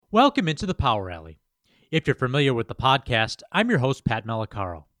Welcome into the Power Alley. If you're familiar with the podcast, I'm your host, Pat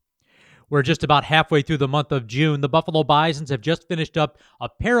Malacaro. We're just about halfway through the month of June. The Buffalo Bisons have just finished up a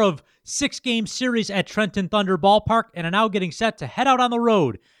pair of 6-game series at Trenton Thunder Ballpark and are now getting set to head out on the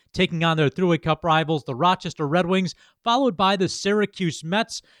road, taking on their Thruway Cup rivals, the Rochester Red Wings, followed by the Syracuse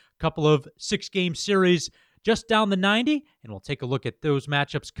Mets. A couple of 6-game series just down the 90, and we'll take a look at those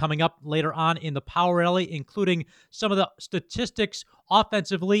matchups coming up later on in the Power Alley, including some of the statistics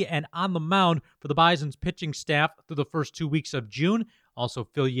offensively and on the mound for the Bison's pitching staff through the first 2 weeks of June. Also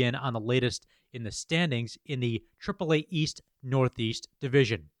fill you in on the latest in the standings in the AAA East Northeast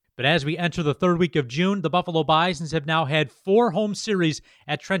Division. But as we enter the third week of June, the Buffalo Bisons have now had 4 home series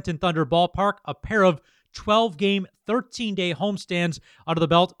at Trenton Thunder Ballpark, a pair of 12-game, 13-day homestands under the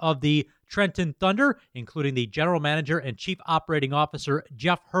belt of the Trenton Thunder, including the general manager and chief operating officer,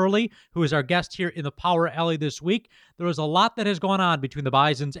 Jeff Hurley, who is our guest here in the Power Alley this week. There is a lot that has gone on between the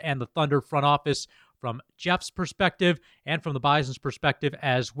Bisons and the Thunder front office from Jeff's perspective and from the Bison's perspective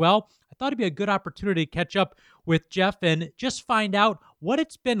as well. I thought it'd be a good opportunity to catch up with Jeff and just find out what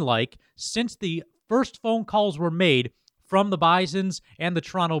it's been like since the first phone calls were made from the Bisons and the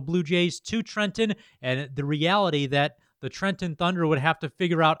Toronto Blue Jays to Trenton, and the reality that the Trenton Thunder would have to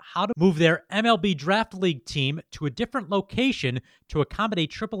figure out how to move their MLB Draft League team to a different location to accommodate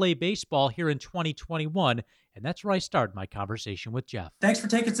AAA baseball here in 2021. And that's where I started my conversation with Jeff. Thanks for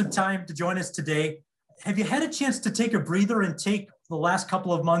taking some time to join us today. Have you had a chance to take a breather and take the last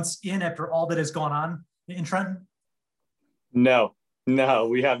couple of months in after all that has gone on in Trenton? No,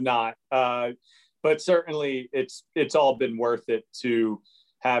 we have not. But certainly it's all been worth it to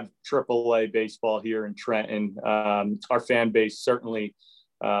have AAA baseball here in Trenton. Our fan base certainly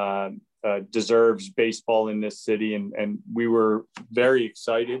deserves baseball in this city. And we were very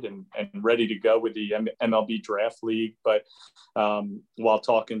excited and ready to go with the MLB Draft League. But while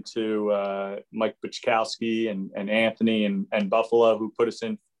talking to Mike Buczkowski and Anthony and Buffalo, who put us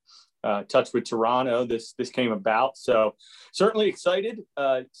in touch with Toronto, this came about. So certainly excited.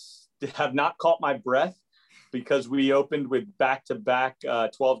 Have not caught my breath because we opened with back-to-back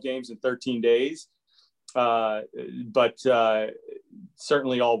 12 games in 13 days. But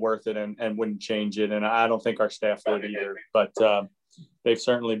certainly all worth it and wouldn't change it. And I don't think our staff would either, but they've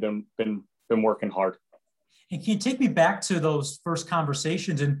certainly been working hard. And can you take me back to those first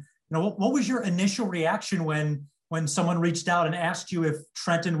conversations? And what was your initial reaction when someone reached out and asked you if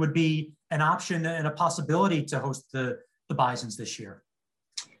Trenton would be an option and a possibility to host the Bisons this year?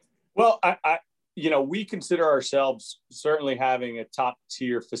 Well, we consider ourselves certainly having a top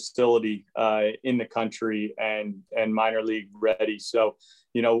tier facility in the country and minor league ready. So,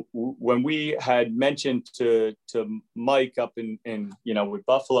 when we had mentioned to Mike up in with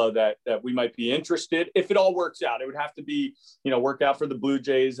Buffalo that we might be interested, if it all works out, it would have to be, work out for the Blue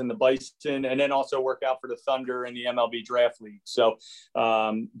Jays and the Bison, and then also work out for the Thunder and the MLB Draft League. So,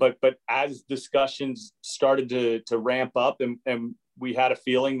 but as discussions started to ramp up and we had a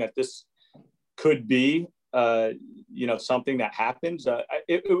feeling that this could be, something that happens.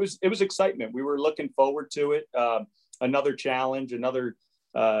 It was excitement. We were looking forward to it. Another challenge, another,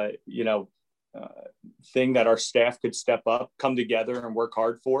 thing that our staff could step up, come together and work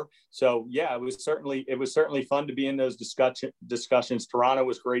hard for. So yeah, it was certainly fun to be in those discussions. Toronto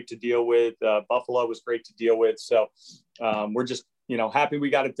was great to deal with. Buffalo was great to deal with. So we're just, happy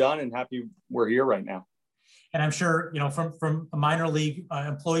we got it done and happy we're here right now. And I'm sure, from a minor league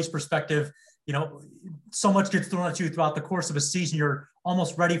employee's perspective, so much gets thrown at you throughout the course of a season. You're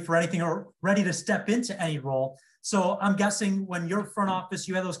almost ready for anything or ready to step into any role. So I'm guessing when your front office,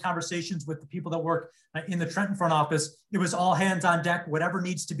 you had those conversations with the people that work in the Trenton front office, it was all hands on deck, whatever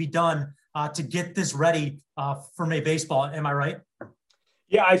needs to be done to get this ready for May baseball. Am I right?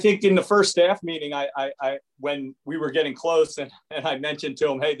 Yeah, I think in the first staff meeting, I when we were getting close and I mentioned to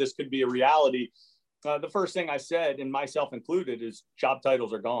him, hey, this could be a reality. The first thing I said, and myself included, is job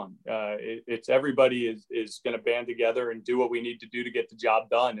titles are gone. It's everybody is going to band together and do what we need to do to get the job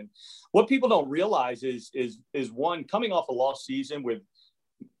done. And what people don't realize is one, coming off a lost season with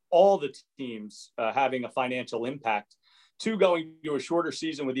all the teams having a financial impact. Two, going to a shorter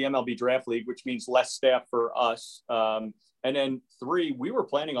season with the MLB Draft League, which means less staff for us. And then three, we were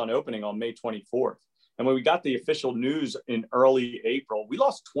planning on opening on May 24th. And when we got the official news in early April, we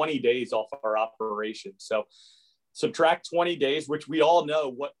lost 20 days off our operation. So subtract 20 days, which we all know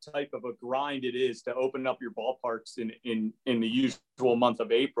what type of a grind it is to open up your ballparks in the usual month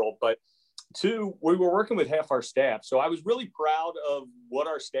of April. But two, we were working with half our staff. So I was really proud of what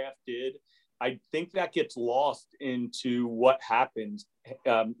our staff did. I think that gets lost into what happens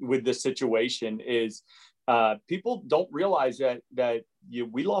with this situation is people don't realize that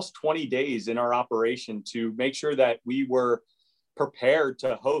we lost 20 days in our operation to make sure that we were prepared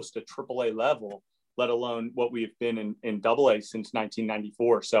to host a AAA level, let alone what we've been in AA since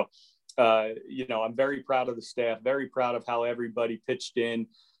 1994. So, I'm very proud of the staff, very proud of how everybody pitched in.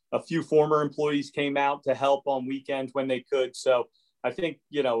 A few former employees came out to help on weekends when they could. So I think,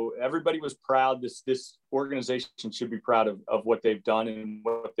 everybody was proud. This organization should be proud of what they've done and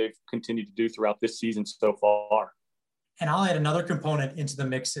what they've continued to do throughout this season so far. And I'll add another component into the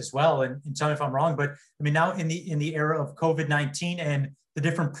mix as well. And tell me if I'm wrong, but I mean, now in the era of COVID-19 and the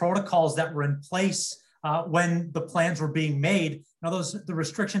different protocols that were in place when the plans were being made, the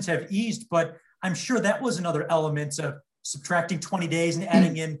restrictions have eased, but I'm sure that was another element of subtracting 20 days and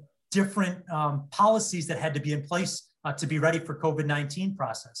adding in different policies that had to be in place to be ready for COVID-19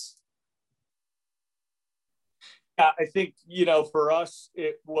 process. Yeah, I think, for us,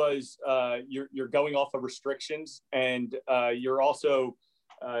 it was you're going off of restrictions, and you're also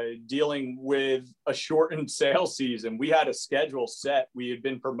dealing with a shortened sales season. We had a schedule set. We had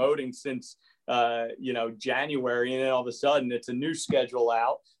been promoting since January, and then all of a sudden it's a new schedule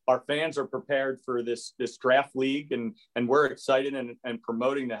out. Our fans are prepared for this draft league, and we're excited and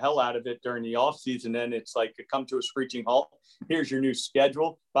promoting the hell out of it during the off season. Then it's like it come to a screeching halt. Here's your new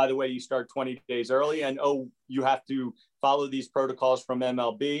schedule. By the way, you start 20 days early, and you have to follow these protocols from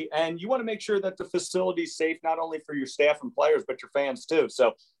MLB, and you want to make sure that the facility is safe, not only for your staff and players, but your fans too.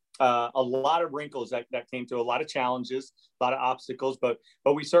 So a lot of wrinkles that came to, a lot of challenges, a lot of obstacles, but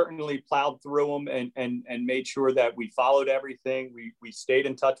we certainly plowed through them and made sure that we followed everything. We stayed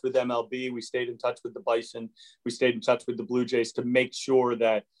in touch with MLB. We stayed in touch with the Bison. We stayed in touch with the Blue Jays to make sure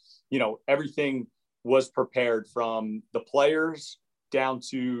that, everything was prepared from the players down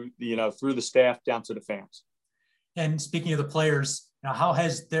to, through the staff down to the fans. And speaking of the players, how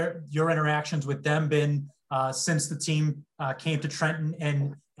has your interactions with them been since the team came to Trenton,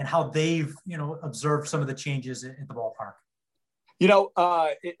 and how they've, observed some of the changes at the ballpark?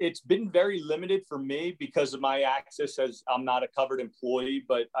 It's been very limited for me because of my access, as I'm not a covered employee,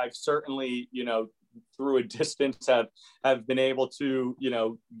 but I've certainly, through a distance have been able to,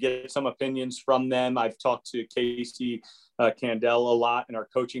 get some opinions from them. I've talked to Casey Candel a lot and our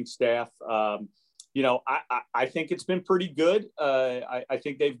coaching staff. I think it's been pretty good. I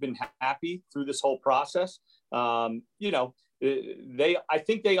think they've been happy through this whole process. I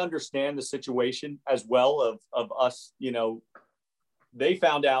think they understand the situation as well of us, they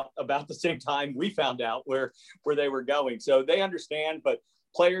found out about the same time we found out where they were going. So they understand, but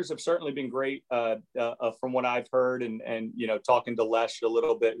players have certainly been great from what I've heard and talking to Lesh a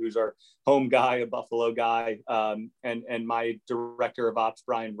little bit, who's our home guy, a Buffalo guy, and my director of ops,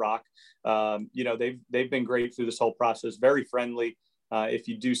 Brian Rock. They've been great through this whole process, very friendly. If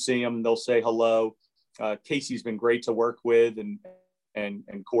you do see them, they'll say hello. Casey's been great to work with,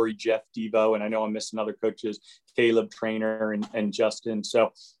 and Corey, Jeff, Devo, and I know I'm missing other coaches, Caleb, Trainer, and Justin.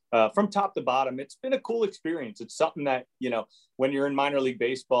 So from top to bottom, it's been a cool experience. It's something that, when you're in minor league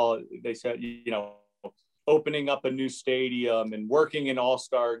baseball, they said, opening up a new stadium and working an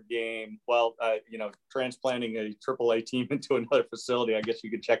all-star game, transplanting a AAA team into another facility, I guess you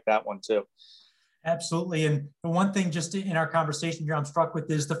could check that one too. Absolutely. And the one thing just in our conversation here I'm struck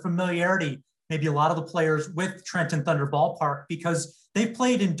with is the familiarity, maybe a lot of the players with Trenton Thunder Ballpark, because they've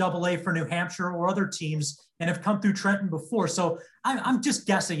played in AA for New Hampshire or other teams and have come through Trenton before. So I'm just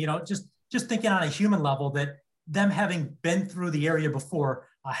guessing, just thinking on a human level, that them having been through the area before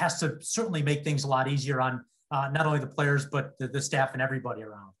has to certainly make things a lot easier on not only the players, but the staff and everybody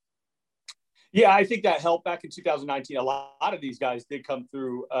around. Yeah, I think that helped back in 2019. A lot of these guys did come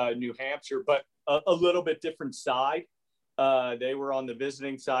through New Hampshire, but a little bit different side. They were on the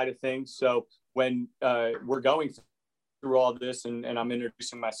visiting side of things. So when we're going through all this and I'm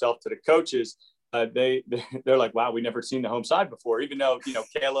introducing myself to the coaches, they're like, wow, we never seen the home side before, even though,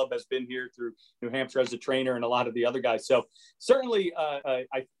 Caleb has been here through New Hampshire as a trainer and a lot of the other guys. So certainly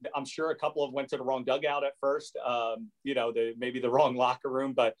I'm sure a couple of went to the wrong dugout at first, maybe the wrong locker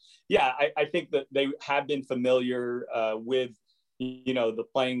room, but yeah, I think that they have been familiar with, the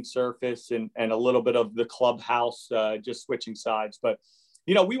playing surface and a little bit of the clubhouse, just switching sides. But,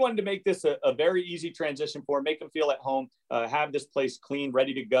 we wanted to make this a very easy transition for them, make them feel at home, have this place clean,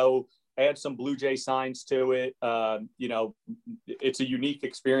 ready to go, add some Blue Jay signs to it. It's a unique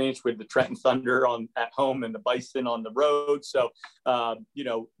experience with the Trenton Thunder at home and the Bison on the road. So,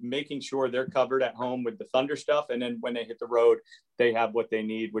 making sure they're covered at home with the Thunder stuff. And then when they hit the road, they have what they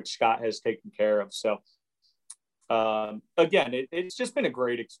need, which Scott has taken care of. So, again, it's just been a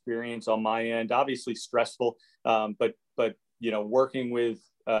great experience on my end, obviously stressful, but working with,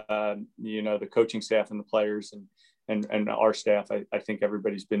 the coaching staff and the players and our staff. I think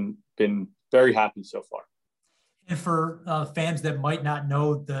everybody's been very happy so far. And for fans that might not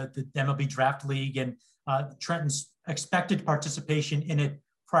know the MLB Draft League and Trenton's expected participation in it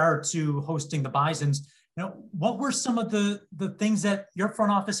prior to hosting the Bisons, what were some of the things that your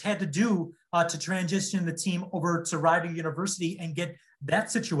front office had to do to transition the team over to Rider University and get that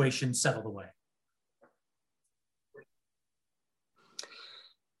situation settled away?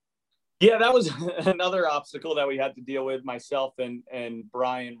 Yeah, that was another obstacle that we had to deal with, myself and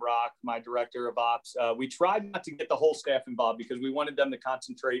Brian Rock, my director of ops. We tried not to get the whole staff involved because we wanted them to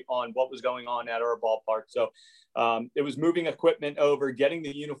concentrate on what was going on at our ballpark. So it was moving equipment over, getting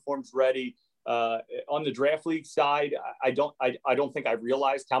the uniforms ready. On the draft league side, I don't think I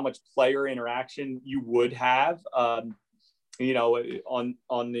realized how much player interaction you would have. On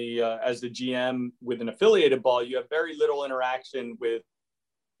the as the GM with an affiliated ball, you have very little interaction with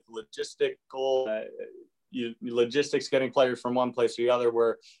logistics, getting players from one place to the other,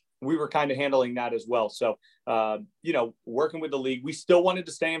 where we were kind of handling that as well. So, working with the league, we still wanted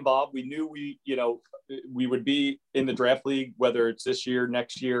to stay involved. We knew we would be in the draft league, whether it's this year,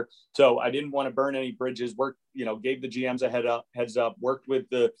 next year. So I didn't want to burn any bridges. Gave the GMs a heads up, worked with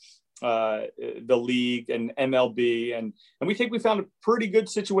the league and MLB. And we think we found a pretty good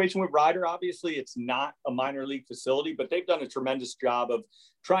situation with Rider. Obviously, it's not a minor league facility, but they've done a tremendous job of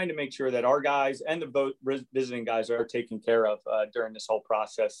trying to make sure that our guys and the visiting guys are taken care of during this whole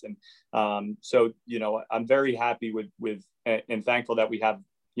process. And so, I'm very happy with and thankful that we have,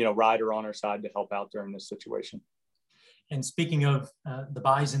 Rider on our side to help out during this situation. And speaking of the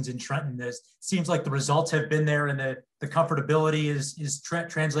Bisons in Trenton, it seems like the results have been there, and the comfortability is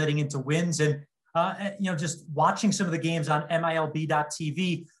translating into wins. And just watching some of the games on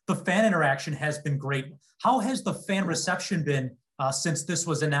MILB.TV, the fan interaction has been great. How has the fan reception been since this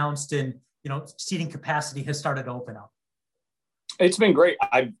was announced and seating capacity has started to open up? It's been great.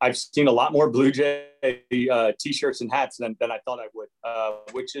 I've seen a lot more Blue Jay t-shirts and hats than I thought I would,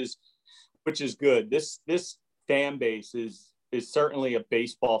 which is good. This fan base is certainly a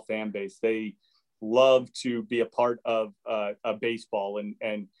baseball fan base. They love to be a part of a baseball,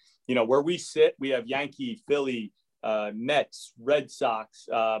 and where we sit, we have Yankee, Philly, Mets, Red Sox.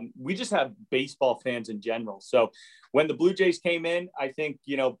 We just have baseball fans in general. So when the Blue Jays came in, I think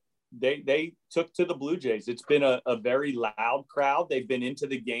they took to the Blue Jays. It's been a very loud crowd. They've been into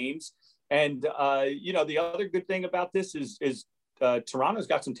the games, and the other good thing about this is Toronto's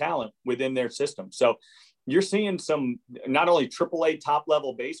got some talent within their system. So you're seeing some not only AAA top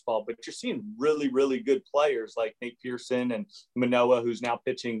level baseball, but you're seeing really, really good players like Nate Pearson and Manoah, who's now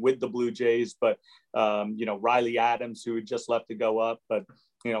pitching with the Blue Jays, but Riley Adams, who had just left to go up, but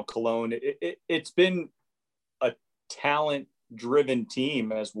Cologne. It's been a talent driven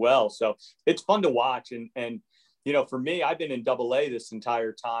team as well. So it's fun to watch. And for me, I've been in AA this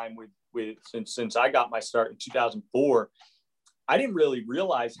entire time since I got my start in 2004. I didn't really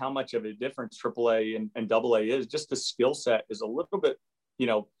realize how much of a difference AAA and AA is. Just the skill set is a little bit,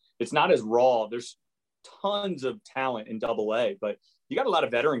 it's not as raw. There's tons of talent in AA, but you got a lot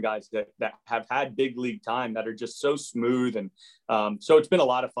of veteran guys that have had big league time that are just so smooth. And so it's been a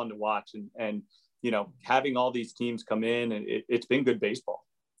lot of fun to watch and having all these teams come in, and it's been good baseball.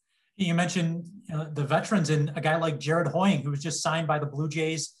 You mentioned the veterans and a guy like Jared Hoying, who was just signed by the Blue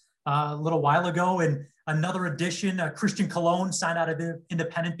Jays a little while ago, and another addition, Christian Cologne, signed out of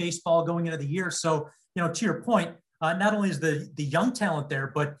independent baseball going into the year. So, to your point, not only is the young talent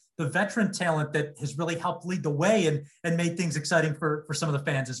there, but the veteran talent that has really helped lead the way and made things exciting for some of the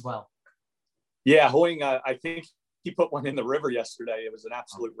fans as well. Yeah, Hoying, I think he put one in the river yesterday. It was an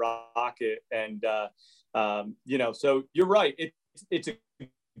absolute rocket. And, so you're right. It's a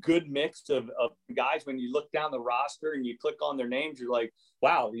good mix of guys. When you look down the roster and you click on their names, you're like,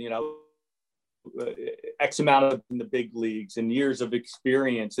 wow, X amount of in the big leagues and years of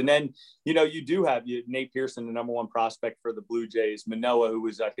experience. And then, you do have Nate Pearson, the number one prospect for the Blue Jays, Manoah, who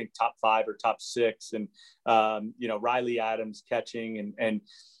was, I think, top 5 or top 6, and, Riley Adams catching. And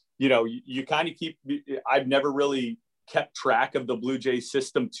you kind of I've never really kept track of the Blue Jays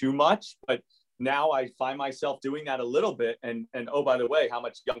system too much, but now I find myself doing that a little bit. And oh, by the way, how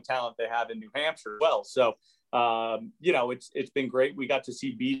much young talent they have in New Hampshire as well. So, it's been great. We got to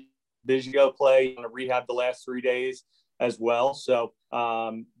see Biggio play on a rehab the last 3 days as well. So,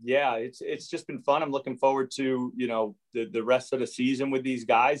 it's just been fun. I'm looking forward to, the rest of the season with these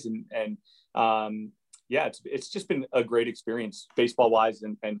guys. It's just been a great experience baseball wise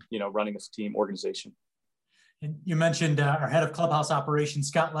and running a team organization. And you mentioned our head of clubhouse operations,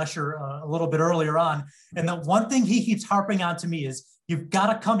 Scott Lesher, a little bit earlier on. And the one thing he keeps harping on to me is you've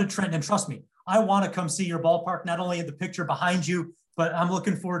got to come to Trenton. And trust me, I want to come see your ballpark, not only in the picture behind you, but I'm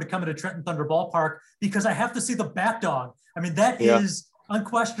looking forward to coming to Trenton Thunder Ballpark because I have to see the Bat Dog. I mean, that is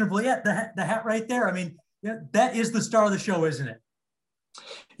unquestionably the hat right there. I mean, that is the star of the show, isn't it?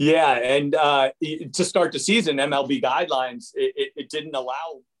 Yeah, and to start the season, MLB guidelines, it didn't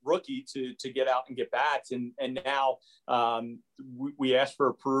allow rookie to get out and get bats, and now we asked for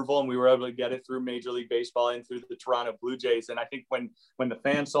approval, and we were able to get it through Major League Baseball and through the Toronto Blue Jays. And I think when the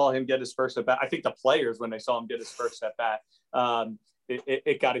fans saw him get his first at bat, I think the players, when they saw him get his first at bat,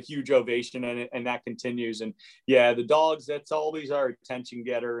 it got a huge ovation, and that continues. And yeah, the dogs, that's always our attention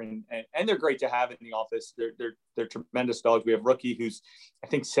getter, and they're great to have in the office. They're tremendous dogs. We have Rookie, who's I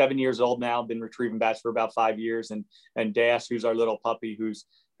think 7 years old now, been retrieving bats for about 5 years, and Dash, who's our little puppy, who's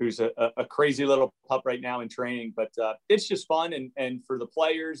a crazy little pup right now in training. But it's just fun, and for the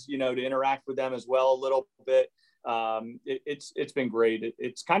players, to interact with them as well a little bit. It's been great.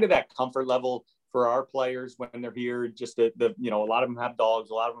 It's kind of that comfort level for our players when they're here. Just a lot of them have dogs,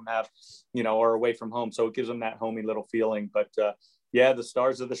 a lot of them have, are away from home. So it gives them that homey little feeling. But yeah, the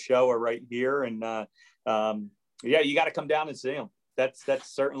stars of the show are right here. And yeah, you got to come down and see them. That's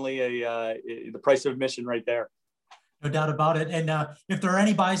certainly the price of admission right there. No doubt about it. And if there are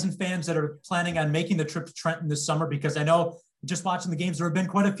any Bison fans that are planning on making the trip to Trenton this summer, because I know just watching the games, there have been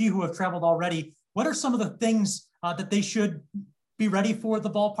quite a few who have traveled already. What are some of the things that they should be ready for at the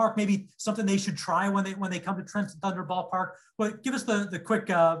ballpark? Maybe something they should try when they come to Trenton Thunder Ballpark. But give us the quick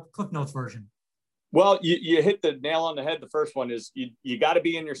Cliff Notes version. Well, you hit the nail on the head. The first one is you got to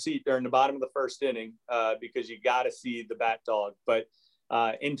be in your seat during the bottom of the first inning because you got to see the Bat Dog. But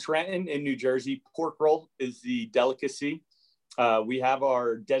in Trenton, in New Jersey, pork roll is the delicacy. We have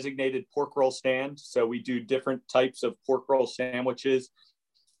our designated pork roll stand. So we do different types of pork roll sandwiches.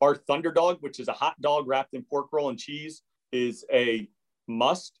 Our Thunder Dog, which is a hot dog wrapped in pork roll and cheese, is a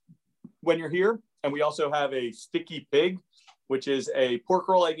must when you're here. And we also have a Sticky Pig, which is a pork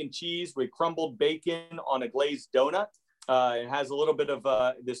roll, egg, and cheese with crumbled bacon on a glazed donut. It has a little bit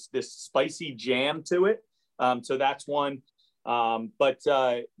of this spicy jam to it. So that's one.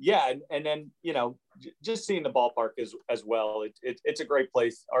 Yeah, and then, just seeing the ballpark as well. It's a great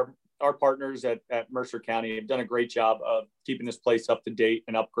place. Our partners at Mercer County have done a great job of keeping this place up to date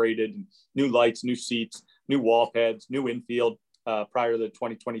and upgraded, and new lights, new seats, new wall pads, new infield prior to the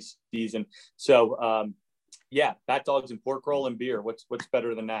 2020 season. So, yeah, Bat Dogs and pork roll and beer. What's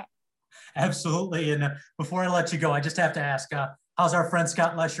better than that? Absolutely. And before I let you go, I just have to ask, how's our friend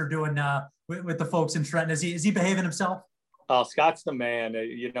Scott Lesher doing with the folks in Trenton? Is he behaving himself? Oh, Scott's the man.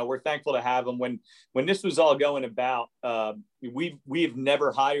 We're thankful to have him. When this was all going about, we've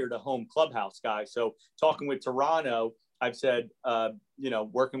never hired a home clubhouse guy. So talking with Toronto, I've said,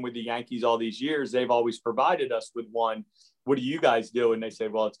 working with the Yankees all these years, they've always provided us with one. What do you guys do? And they say,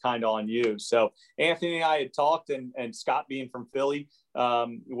 well, it's kind of on you. So Anthony and I had talked, and Scott, being from Philly,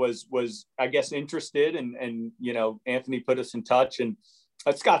 was I guess interested, and Anthony put us in touch, and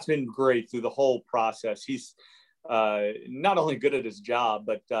Scott's been great through the whole process. He's not only good at his job,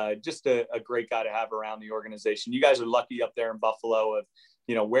 but just a great guy to have around the organization. You guys are lucky up there in Buffalo of,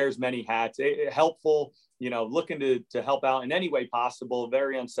 wears many hats, helpful, looking to help out in any way possible,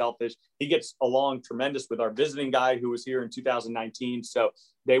 very unselfish. He gets along tremendous with our visiting guy who was here in 2019. So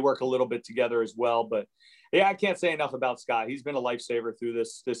they work a little bit together as well. But yeah, I can't say enough about Scott. He's been a lifesaver through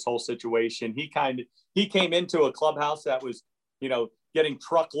this whole situation. He came into a clubhouse that was, getting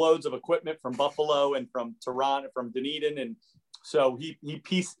truckloads of equipment from Buffalo and from Toronto, from Dunedin. And so he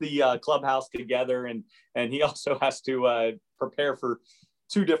pieced the clubhouse together, and he also has to prepare for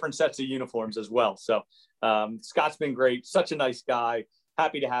 2 different sets of uniforms as well. So Scott's been great. Such a nice guy.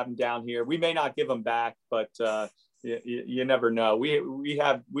 Happy to have him down here. We may not give him back, but you never know. We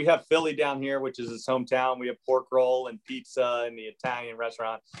have Philly down here, which is his hometown. We have pork roll and pizza and the Italian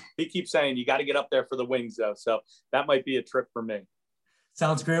restaurant. He keeps saying, you got to get up there for the wings though. So that might be a trip for me.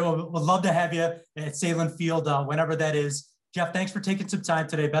 Sounds great. Well, we'd love to have you at Sahlen Field whenever that is. Jeff, thanks for taking some time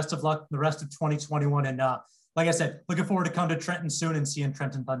today. Best of luck the rest of 2021. And like I said, looking forward to come to Trenton soon and seeing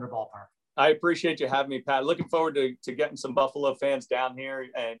Trenton Thunder Ballpark. I appreciate you having me, Pat. Looking forward to getting some Buffalo fans down here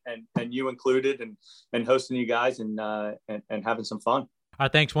and you included, and hosting you guys and having some fun. Our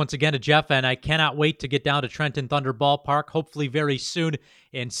thanks once again to Jeff, and I cannot wait to get down to Trenton Thunder Ballpark, hopefully very soon,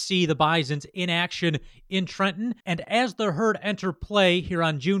 and see the Bisons in action in Trenton. And as the Herd enter play here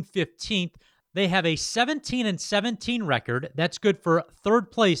on June 15th, they have a 17-17 record. That's good for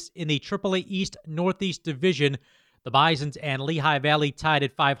 3rd place in the AAA East Northeast Division. The Bisons and Lehigh Valley tied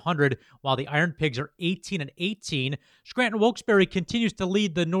at 500, while the Iron Pigs are 18-18. Scranton Wilkes-Barre continues to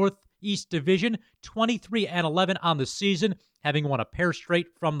lead the Northeast Division, 23-11 on the season, having won a pair straight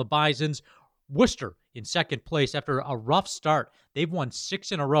from the Bisons. Worcester in second place after a rough start. They've won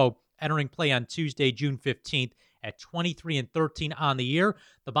 6 in a row, entering play on Tuesday, June 15th at 23-13 on the year.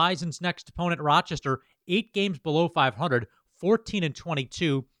 The Bison's next opponent, Rochester, 8 games below 500,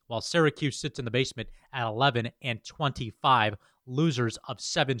 14-22, while Syracuse sits in the basement at 11-25, losers of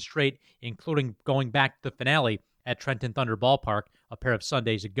 7 straight, including going back to the finale at Trenton Thunder Ballpark a pair of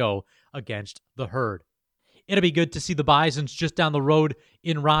Sundays ago against the Herd. It'll be good to see the Bisons just down the road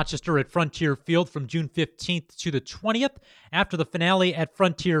in Rochester at Frontier Field from June 15th to the 20th. After the finale at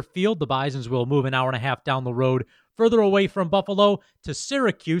Frontier Field, the Bisons will move an hour and a half down the road further away from Buffalo to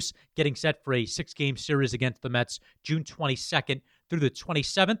Syracuse, getting set for a 6-game series against the Mets June 22nd through the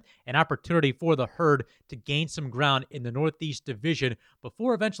 27th, an opportunity for the Herd to gain some ground in the Northeast Division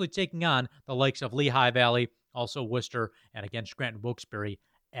before eventually taking on the likes of Lehigh Valley, also Worcester, and again Scranton-Wilkes-Barre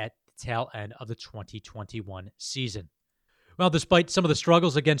at the tail end of the 2021 season. Well, despite some of the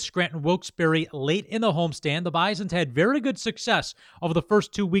struggles against Scranton-Wilkes-Barre late in the homestand, the Bisons had very good success over the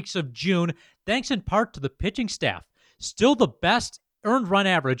first 2 weeks of June, thanks in part to the pitching staff. Still the best earned run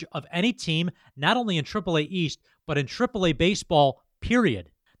average of any team, not only in AAA East, but in AAA baseball, period.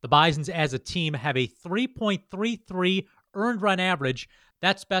 The Bisons as a team have a 3.33 earned run average.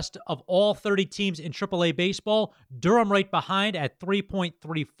 That's best of all 30 teams in AAA baseball. Durham right behind at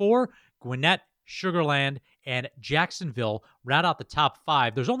 3.34. Gwinnett, Sugar Land, and Jacksonville round out the top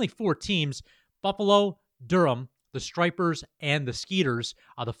 5. There's only 4 teams. Buffalo, Durham, the Stripers, and the Skeeters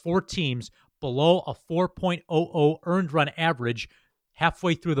are the 4 teams below a 4.00 earned run average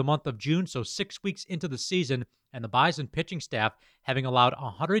halfway through the month of June, so 6 weeks into the season, and the Bison pitching staff having allowed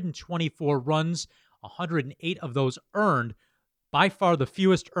 124 runs, 108 of those earned, by far the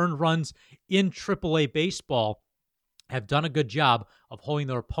fewest earned runs in AAA baseball, have done a good job of holding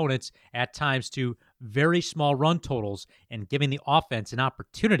their opponents at times to very small run totals and giving the offense an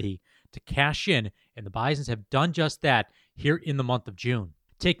opportunity to cash in, and the Bisons have done just that here in the month of June.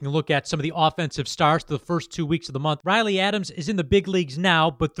 Taking a look at some of the offensive stars to the first 2 weeks of the month, Riley Adams is in the big leagues now,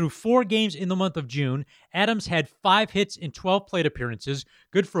 but through 4 games in the month of June, Adams had 5 hits in 12 plate appearances,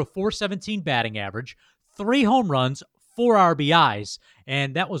 good for a .417 batting average, 3 home runs, 4 RBIs,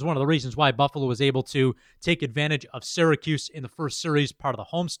 and that was one of the reasons why Buffalo was able to take advantage of Syracuse in the first series, part of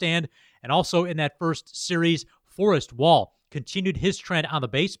the homestand, and also in that first series, Forrest Wall continued his trend on the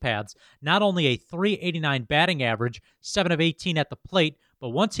base paths, not only a .389 batting average, 7 of 18 at the plate, but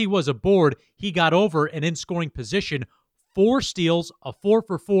once he was aboard, he got over and in scoring position, 4 steals, a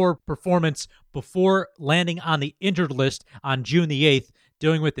 4-for-4 performance before landing on the injured list on June the 8th,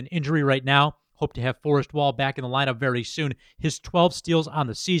 dealing with an injury right now. Hope to have Forrest Wall back in the lineup very soon. His 12 steals on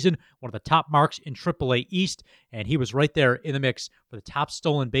the season, one of the top marks in AAA East, and he was right there in the mix for the top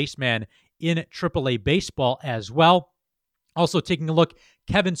stolen baseman in AAA baseball as well. Also taking a look,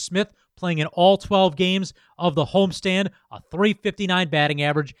 Kevin Smith playing in all 12 games of the homestand, a .359 batting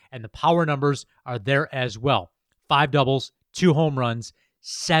average, and the power numbers are there as well. 5 doubles, 2 home runs,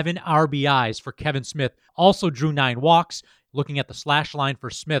 7 RBIs for Kevin Smith. Also drew 9 walks. Looking at the slash line for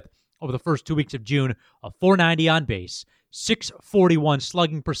Smith over the first 2 weeks of June, a .490 on base, .641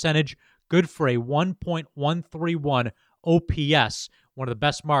 slugging percentage, good for a 1.131 OPS, one of the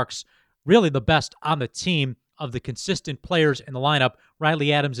best marks, really the best on the team of the consistent players in the lineup.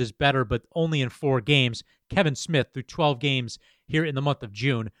 Riley Adams is better, but only in 4 games. Kevin Smith, through 12 games here in the month of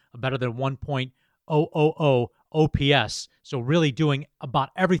June, a better than 1.000 OPS. So really doing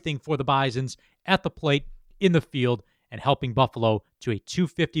about everything for the Bisons at the plate, in the field, and helping Buffalo to a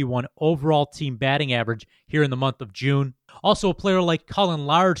 .251 overall team batting average here in the month of June. Also, a player like Cullen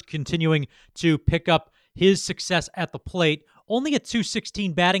Large continuing to pick up his success at the plate. Only a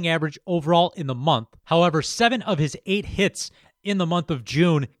 .216 batting average overall in the month. However, 7 of his 8 hits in the month of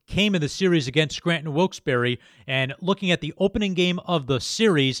June came in the series against Scranton-Wilkes-Barre, and looking at the opening game of the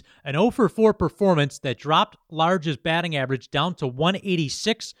series, an 0-for-4 performance that dropped Large's batting average down to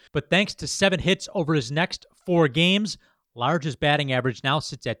 186, but thanks to 7 hits over his next 4 games, Large's batting average now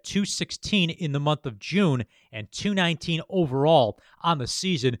sits at .216 in the month of June and .219 overall on the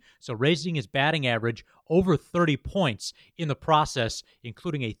season, so raising his batting average over 30 points in the process,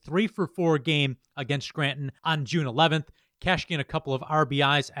 including a 3-for-4 game against Scranton on June 11th, cashing in a couple of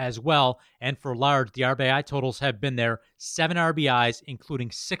RBIs as well. And for Large, the RBI totals have been there, 7 RBIs,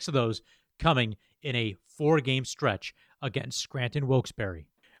 including 6 of those coming in a 4-game stretch against Scranton-Wilkes-Barre.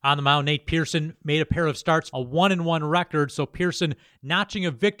 On the mound, Nate Pearson made a pair of starts, a 1-1 record, so Pearson notching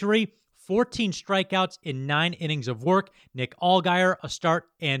a victory, 14 strikeouts in 9 innings of work. Nick Allgaier, a start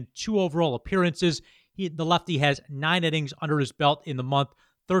and 2 overall appearances. The lefty has 9 innings under his belt in the month,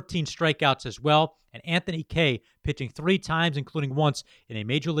 13 strikeouts as well. And Anthony Kay pitching 3 times, including once in a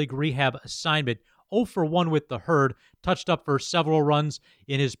Major League rehab assignment. 0 for 1 with the Herd, touched up for several runs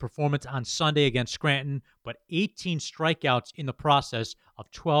in his performance on Sunday against Scranton, but 18 strikeouts in the process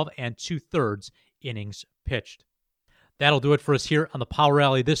of 12 2/3 innings pitched. That'll do it for us here on the Power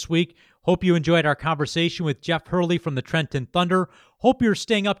Rally this week. Hope you enjoyed our conversation with Jeff Hurley from the Trenton Thunder. Hope you're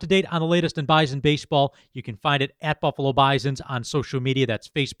staying up to date on the latest in Bison baseball. You can find it at Buffalo Bisons on social media. That's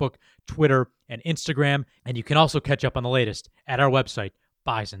Facebook, Twitter, and Instagram. And you can also catch up on the latest at our website,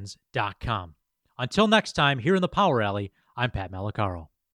 bisons.com. Until next time, here in the Power Rally, I'm Pat Malacaro.